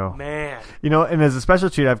 Simpatico. Man. And as a special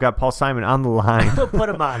treat, I've got Paul Simon on the line. Put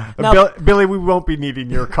him on. Billy, we won't be needing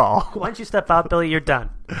your call. Why don't you step out, Billy? You're done.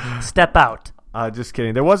 Step out. Just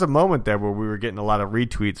kidding. There was a moment there where we were getting a lot of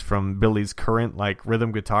retweets from Billy's current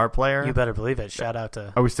rhythm guitar player. You better believe it. Shout out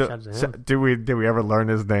to. Are we still? Did we ever learn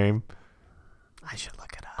his name? I should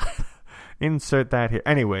look it up. Insert that here.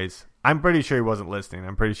 Anyways, I'm pretty sure he wasn't listening.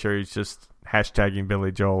 I'm pretty sure he's just hashtagging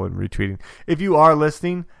Billy Joel and retweeting. If you are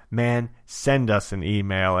listening, man, send us an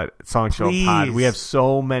email at SongShowPod. We have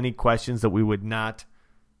so many questions that we would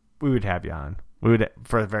have you on. We would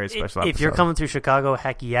for a very special episode. If you're coming through Chicago,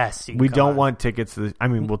 heck yes. We don't want tickets.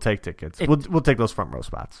 We'll take tickets. We'll take those front row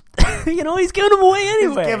spots. He's giving them away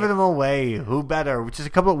anyway. He's giving them away. Who better? Which is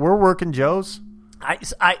we're working Joe's.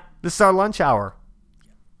 This is our lunch hour.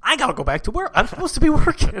 I gotta go back to work. I'm supposed to be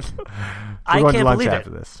working. I can't believe it. After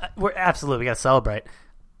this. We gotta celebrate.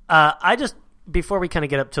 Before we kind of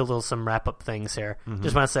get up to some wrap up things here,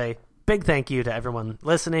 just want to say big thank you to everyone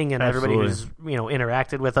listening and everybody who's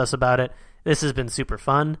interacted with us about it. This has been super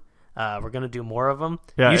fun. We're gonna do more of them.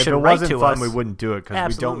 Yeah, you if should it write wasn't to fun, us. we wouldn't do it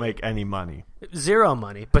because we don't make any money. Zero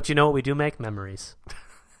money, but you know what we do make? Memories.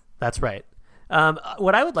 That's right.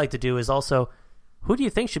 What I would like to do is also. Who do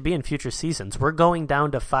you think should be in future seasons? We're going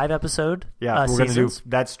down to 5 episode we're seasons. Gonna do.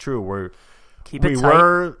 That's true. Keep it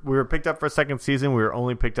tight. We were picked up for a second season. We were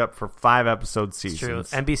only picked up for 5 episode seasons.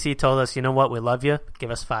 It's true. NBC told us, you know what? We love you.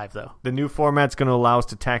 Give us 5 though. The new format's going to allow us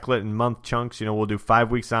to tackle it in month chunks. We'll do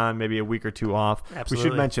 5 weeks on, maybe a week or 2 off. Absolutely. We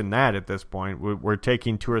should mention that at this point. We're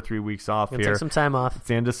taking 2 or 3 weeks off here. Take some time off. It's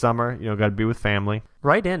the end of summer. Got to be with family.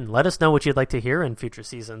 Write in. Let us know what you'd like to hear in future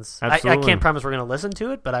seasons. Absolutely. I can't promise we're going to listen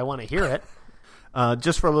to it, but I want to hear it.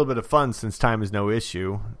 Just for a little bit of fun, since time is no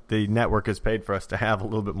issue, the network has paid for us to have a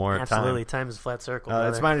little bit more time. Absolutely, time is a flat circle.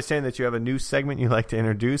 It's my understanding that you have a new segment you'd like to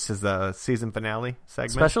introduce as the season finale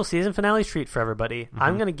segment. Special season finale treat for everybody.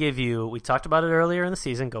 I'm going to give you, we talked about it earlier in the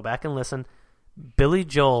season, go back and listen, Billy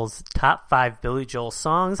Joel's top 5 Billy Joel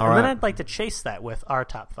songs, then I'd like to chase that with our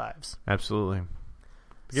top 5s. Absolutely.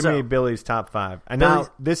 Give me Billy's top 5. And now,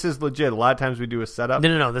 this is legit. A lot of times we do a setup.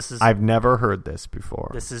 No, this is... I've never heard this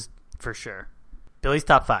before. This is for sure. Billy's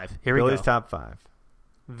top 5. Here we go. Billy's top 5.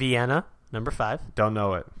 Vienna, number 5. Don't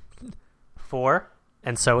know it. 4,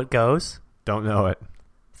 And So It Goes. Don't know it.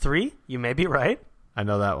 3, You May Be Right. I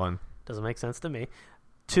know that one. Doesn't make sense to me.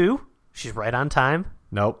 2, She's Right on Time.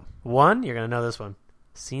 Nope. 1, you're going to know this one.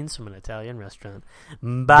 Scenes from an Italian Restaurant.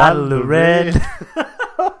 Bottle Red.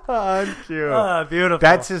 Cute. Oh, beautiful.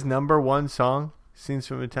 That's his number 1 song? Scenes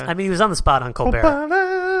from Italian? I mean, he was on the spot on Colbert.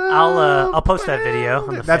 I'll post that video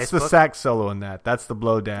on the That's Facebook. the sax solo in that. That's the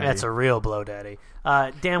blow daddy. That's a real blow daddy.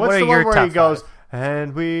 Dan, what are your one where top he goes, 5?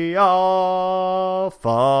 and we all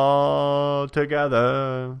fall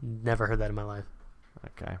together? Never heard that in my life.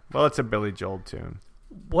 Okay. Well, it's a Billy Joel tune.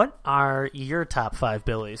 What are your top 5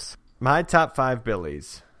 Billies? My top 5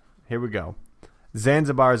 Billies. Here we go.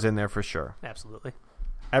 Zanzibar's in there for sure. Absolutely.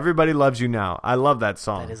 Everybody Loves You Now. I love that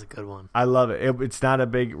song. That is a good one. I love it. It's not a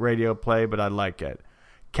big radio play, but I like it.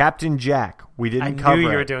 Captain Jack. We didn't cover it. I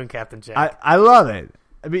knew you were doing Captain Jack. I love it.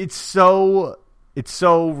 I mean, it's so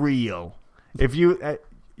real. If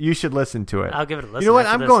you should listen to it. I'll give it a listen. You know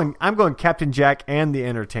what? I'm going Captain Jack and The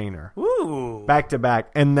Entertainer. Ooh. Back to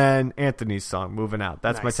back, and then Anthony's song Moving Out.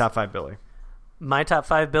 That's my top 5 Billy. My top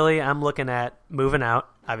 5 Billy, I'm looking at Moving Out,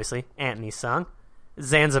 obviously, Anthony's song.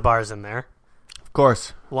 Zanzibar's in there. Of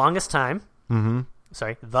course. Longest Time. Mm-hmm.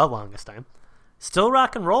 Sorry, The Longest Time. Still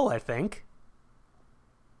Rock and Roll, I think.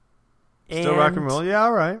 Still Rock and Roll? Yeah,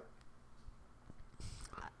 all right.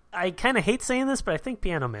 I kind of hate saying this, but I think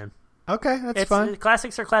Piano Man. Okay, that's fine.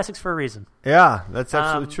 Classics are classics for a reason. Yeah, that's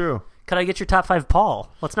absolutely true. Could I get your top 5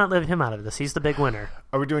 Paul? Let's not leave him out of this. He's the big winner.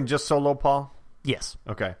 Are we doing just solo Paul? Yes.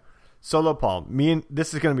 Okay. Solo Paul.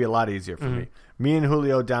 This is going to be a lot easier for me. Me and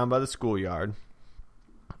Julio Down by the Schoolyard.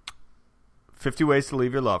 50 Ways to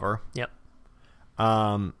Leave Your Lover. Yep.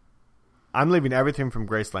 I'm leaving everything from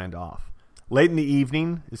Graceland off. Late in the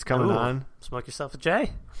Evening is coming Ooh, on. Smoke Yourself a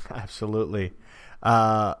J. Absolutely.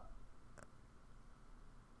 I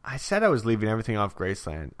said I was leaving everything off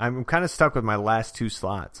Graceland. I'm kind of stuck with my last 2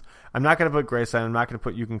 slots. I'm not going to put Graceland. I'm not going to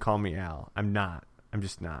put You Can Call Me Al. I'm not. I'm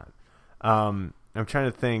just not. I'm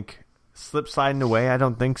trying to think. Slip Sliding Away? I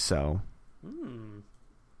don't think so.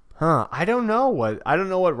 Huh. I don't know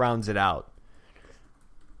what rounds it out.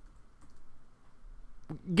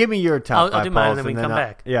 Give me your top 5. I'll do mine and then we can come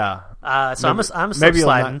back. Yeah. So I'm a slip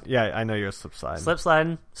sliding. Yeah, I know you're a slip sliding. Slip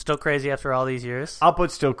sliding. Still Crazy after all these years. I'll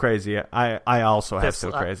put Still Crazy. I also have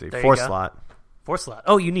Still Crazy. 4 slot. 4 slot.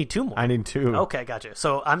 Oh, you need 2 more. I need 2. Okay, gotcha.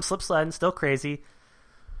 So I'm slip sliding. Still Crazy.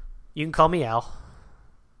 You Can Call Me Al.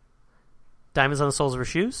 Diamonds on the Soles of Her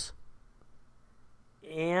Shoes.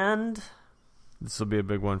 And this will be a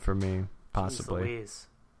big one for me, possibly. Louise.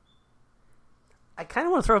 I kind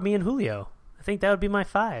of want to throw Me and Julio. I think that would be my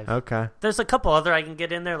 5. Okay. There's a couple other I can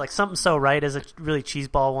get in there, like Something So Right is a really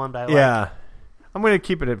cheeseball one, but I'm going to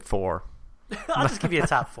keep it at 4. I'll just give you a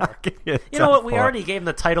top 4. You know what? We already gave him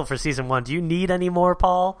the title for season 1. Do you need any more,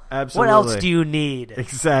 Paul? Absolutely. What else do you need?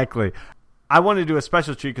 Exactly. I want to do a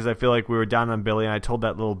special treat because I feel like we were down on Billy, and I told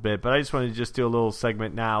that little bit, but I just wanted to just do a little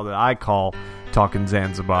segment now that I call Talking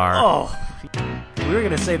Zanzibar. Oh, we were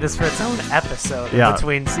going to say this for its own episode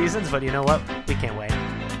between seasons, but you know what? We can't wait.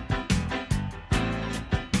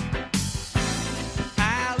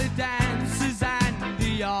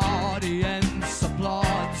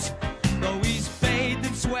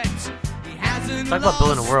 Talk about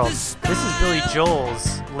Bill in the World. This is Billy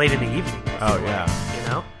Joel's Late in the Evening. Oh, yeah. You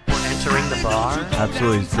know? We're entering the bar.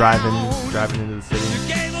 Absolutely. He's driving into the city.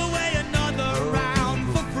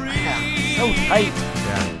 So tight.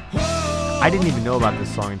 Yeah. I didn't even know about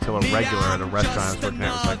this song until a regular at a restaurant I was working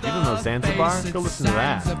at was like, you don't know Zanzibar? Go listen to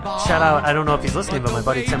that. Shout out, I don't know if he's listening, but my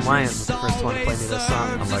buddy Tim Lyons was the first one to play me this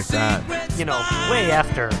song. I like that. You know, way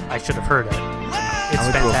after I should have heard it. It's I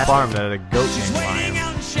went fantastic. to a farm that had a goat named Lion.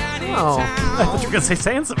 Oh, I thought you were going to say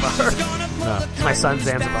Zanzibar. No. My son's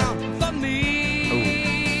Zanzibar.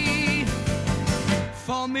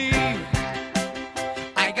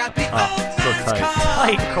 So tight.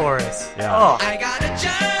 Tight chorus. Yeah. Oh.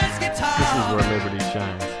 This is where Liberty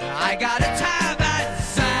shines. I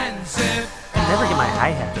never get my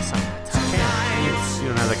hi-hat to sound that tight. You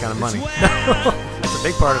don't have that kind of money. That's a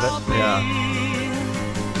big part of it. Yeah.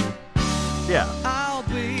 Yeah.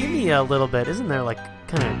 Give me a little bit. Isn't there like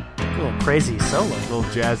kind of a little crazy solo? A little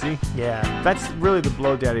jazzy. Yeah. That's really the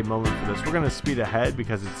Blow Daddy moment for this. We're going to speed ahead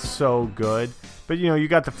because it's so good. But, you know, you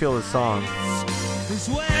got to feel the song. Is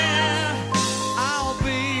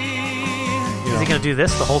he going to do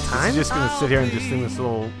this the whole time? Is he just going to sit here and just sing this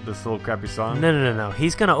little crappy song? No.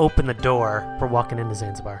 He's going to open the door for walking into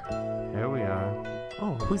Zanzibar. Here we are.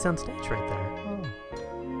 Oh, who's on stage right there?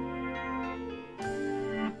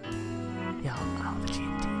 Yeah, the GMT.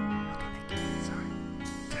 Okay, thank you. Sorry.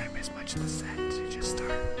 Did I miss much of the set? Did it just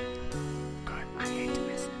start? Good. I hate to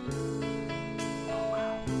miss it.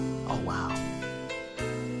 Oh, wow.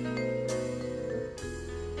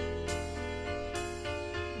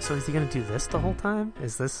 So is he going to do this the whole time?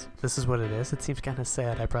 This is what it is? It seems kind of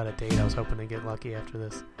sad. I brought a date. I was hoping to get lucky after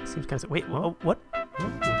this. It seems kind of... Wait, what? Wait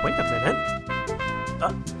a minute.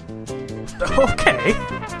 Okay.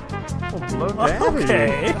 Blow Daddy.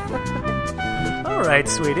 Okay. All right,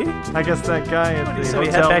 sweetie. I guess that guy at the So we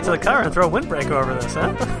hotel... head back to the car and throw a windbreaker over this,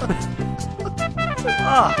 huh?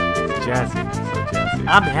 It's jazzy. So jazzy.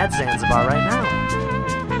 I'm at Zanzibar right now.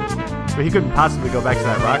 But he couldn't possibly go back to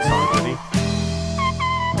that rock song, could he?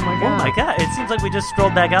 Oh my god. It seems like we just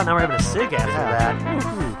strolled back out. Now we're having a cig after that.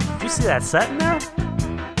 Ooh. Did you see that set in there?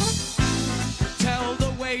 Tell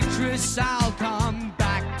the waitress I'll come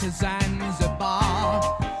back to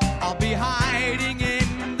Zanzibar. I'll be hiding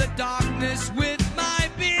in the darkness with my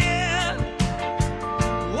beer.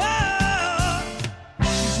 Whoa!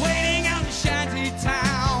 She's waiting out in shanty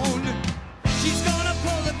town. She's gonna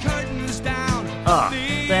pull the curtains down.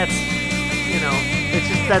 That's, you know... It's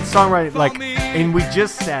just that songwriting, like, and we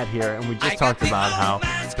just sat here and we just talked about how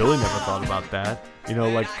Billy never thought about that. You know,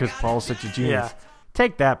 like, because Paul's such a genius. Yeah.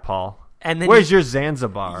 Take that, Paul. And then where's your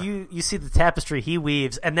Zanzibar? You see the tapestry he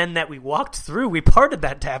weaves, and then that we walked through, we parted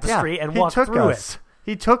that tapestry and walked through it.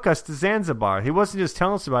 He took us to Zanzibar. He wasn't just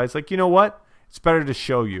telling us about it. He's like, you know what? It's better to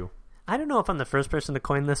show you. I don't know if I'm the first person to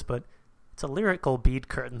coin this, but it's a lyrical bead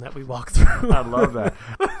curtain that we walk through. I love that.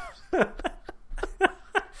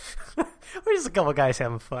 We're just a couple guys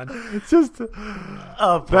having fun. It's just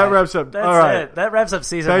that wraps up. That's all right. it. That wraps up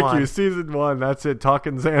season 1. Thank you, season 1. That's it.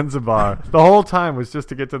 Talking Zanzibar. The whole time was just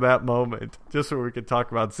to get to that moment, just so we could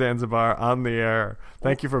talk about Zanzibar on the air.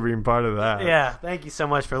 Thank you for being part of that. Yeah, thank you so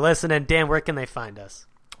much for listening. Dan, where can they find us?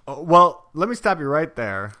 Well, let me stop you right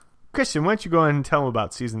there. Christian, why don't you go ahead and tell them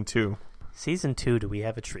about season 2? Season 2, do we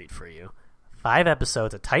have a treat for you? 5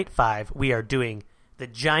 episodes, a tight 5. We are doing the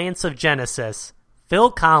Giants of Genesis,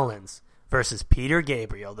 Phil Collins versus Peter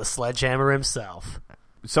Gabriel, the sledgehammer himself.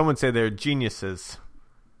 Someone say they're geniuses.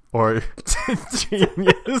 Or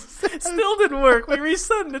genius. Still didn't work. We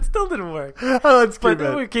reset and it still didn't work. Let's keep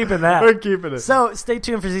it. We're keeping that. We're keeping it. So stay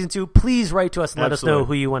tuned for season 2. Please write to us and let us know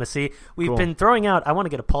who you want to see. We've been throwing out, I want to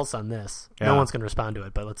get a pulse on this. Yeah. No one's going to respond to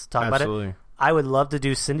it, but let's talk about it. I would love to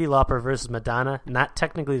do Cyndi Lauper versus Madonna. Not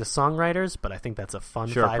technically the songwriters, but I think that's a fun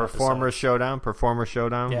 5 Performer Showdown.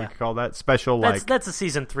 Yeah. We could call that special. That's a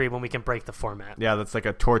season 3 when we can break the format. Yeah, that's like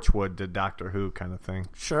a Torchwood to Doctor Who kind of thing.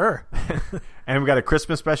 Sure. And we got a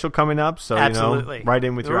Christmas special coming up, so absolutely. Write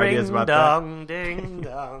in with your ideas about that. Ding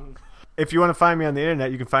dong. If you want to find me on the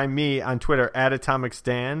internet, you can find me on Twitter at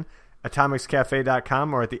AtomicsDan,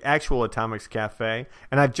 atomicscafe.com, or at the actual Atomics Cafe.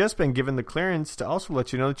 And I've just been given the clearance to also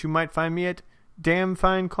let you know that you might find me at Damn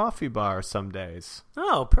Fine Coffee Bar some days.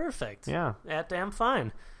 Oh, perfect. Yeah. At Damn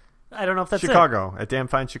Fine. I don't know if that's Chicago. At Damn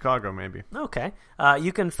Fine Chicago, maybe. Okay.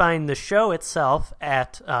 You can find the show itself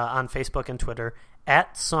at on Facebook and Twitter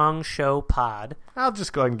at Song Show Pod. I'll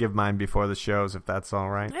just go ahead and give mine before the shows if that's all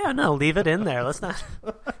right. Yeah, no, leave it in there. Let's not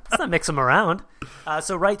mix them around.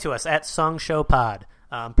 So write to us at Song Show Pod,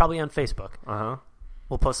 probably on Facebook. Uh-huh.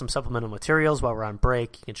 We'll post some supplemental materials while we're on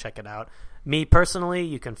break. You can check it out. Me personally,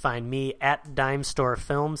 you can find me at Dime Store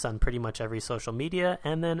Films on pretty much every social media,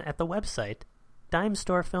 and then at the website,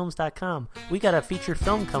 dimestorefilms.com. We got a feature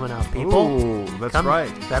film coming out, people. Ooh, that's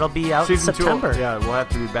right. That'll be out Season in September. 2, yeah, we'll have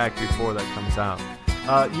to be back before that comes out.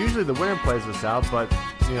 Usually the winter plays us out, but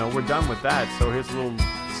we're done with that. So here's a little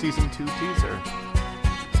season 2 teaser.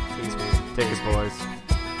 Jeez, man. Take us, boys.